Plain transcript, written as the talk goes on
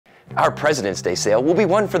Our President's Day sale will be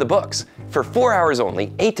one for the books. For 4 hours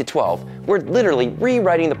only, 8 to 12, we're literally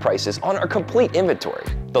rewriting the prices on our complete inventory,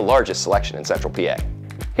 the largest selection in Central PA.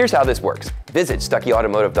 Here's how this works. Visit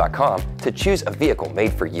StuckeyAutomotive.com to choose a vehicle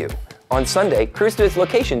made for you. On Sunday, cruise to its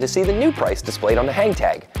location to see the new price displayed on the hang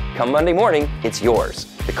tag. Come Monday morning, it's yours.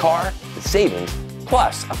 The car, the savings,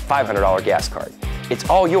 plus a $500 gas card. It's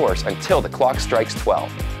all yours until the clock strikes 12.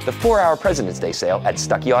 The 4-hour President's Day sale at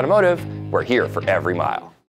Stuckey Automotive. We're here for every mile.